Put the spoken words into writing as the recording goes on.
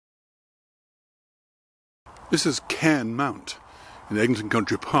This is Cairn Mount in Eglinton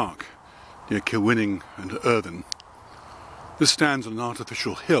Country Park near Irvine and Irvine. This stands on an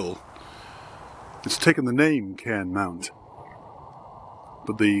artificial hill. It's taken the name Cairn Mount,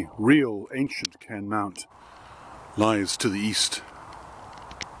 but the real ancient Cairn Mount lies to the east.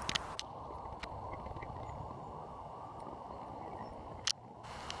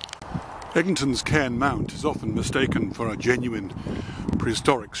 Eglinton's Cairn Mount is often mistaken for a genuine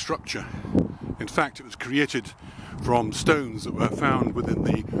prehistoric structure. In fact, it was created from stones that were found within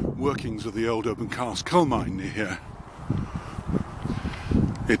the workings of the old open cast coal mine near here.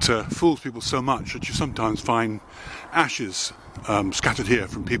 It fools people so much that you sometimes find ashes scattered here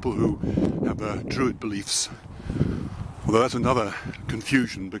from people who have druid beliefs. Although that's another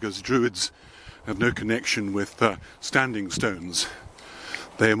confusion, because druids have no connection with standing stones.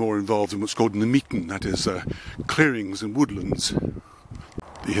 They are more involved in what's called megalith, that is, clearings and woodlands.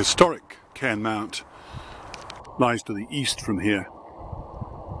 The historic Cairn Mount lies to the east from here,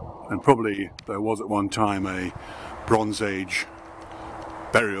 and probably there was at one time a Bronze Age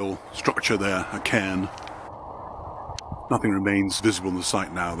burial structure there, a cairn. Nothing remains visible on the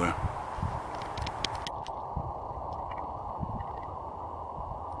site now, though.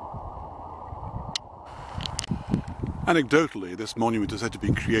 Anecdotally, this monument is said to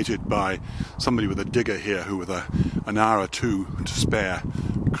be created by somebody with a digger here who, with an hour or two to spare,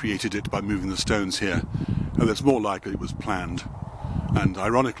 created it by moving the stones here. And it's more likely it was planned. And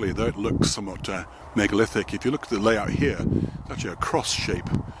ironically, though it looks somewhat megalithic, if you look at the layout here, it's actually a cross shape,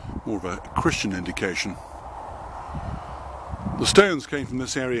 more of a Christian indication. The stones came from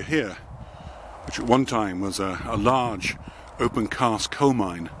this area here, which at one time was a large open cast coal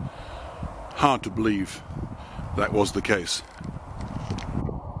mine. Hard to believe that was the case.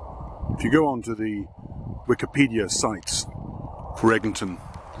 If you go on to the Wikipedia sites for Eglinton,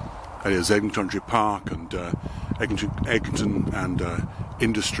 that is Eglinton Country Park and Eglinton and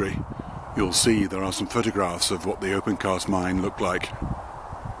Industry, you'll see there are some photographs of what the open cast mine looked like.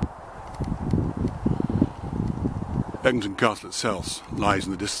 Eglinton Castle itself lies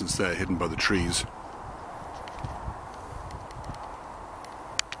in the distance there, hidden by the trees.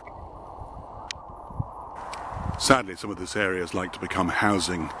 Sadly, some of this area is like to become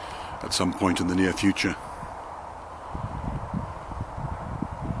housing at some point in the near future.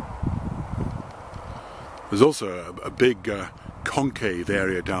 There's also a big concave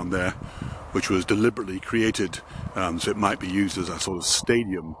area down there, which was deliberately created so it might be used as a sort of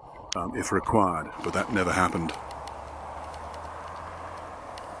stadium if required, but that never happened.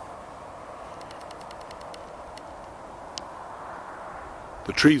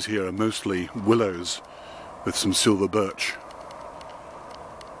 The trees here are mostly willows with some silver birch.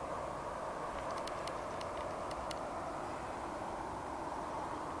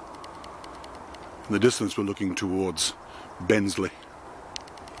 In the distance we're looking towards Bensley.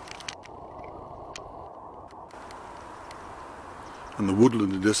 And the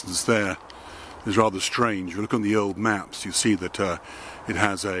woodland in the distance there is rather strange. If you look on the old maps, you see that it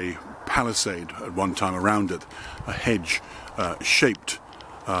has a palisade at one time around it, a hedge shaped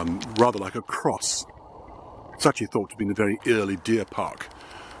rather like a cross. It's actually thought to be in a very early deer park,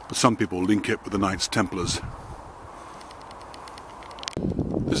 but some people link it with the Knights Templars.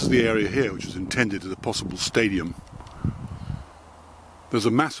 This is the area here which is intended as a possible stadium. There's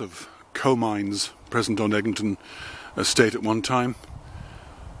a massive coal mines present on Eglinton estate at one time.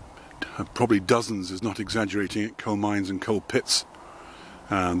 Probably dozens, is not exaggerating it, coal mines and coal pits.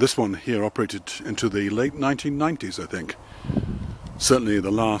 And this one here operated into the late 1990s, I think. Certainly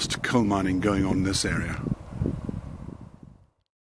the last coal mining going on in this area.